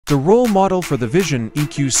The role model for the Vision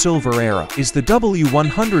EQ Silver Arrow is the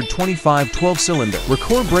W125 12-cylinder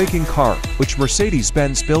record-breaking car, which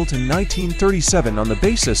Mercedes-Benz built in 1937 on the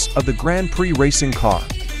basis of the Grand Prix racing car.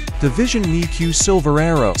 The Vision EQ Silver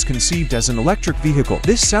Arrow is conceived as an electric vehicle.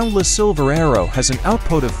 This soundless Silver Arrow has an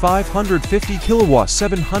output of 550 kilowatts,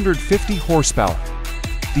 750 horsepower.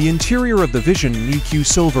 The interior of the Vision EQ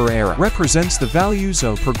Silver Arrow represents the values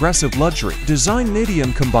of progressive luxury. Design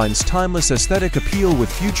Nadium combines timeless aesthetic appeal with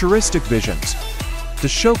futuristic visions. The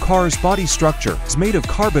show car's body structure is made of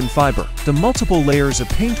carbon fiber. The multiple layers of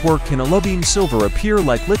paintwork in aluminum silver appear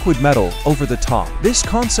like liquid metal over the top. This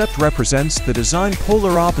concept represents the design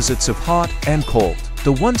polar opposites of hot and cold.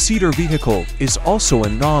 The one-seater vehicle is also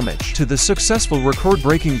an homage to the successful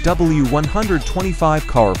record-breaking W125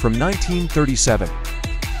 car from 1937.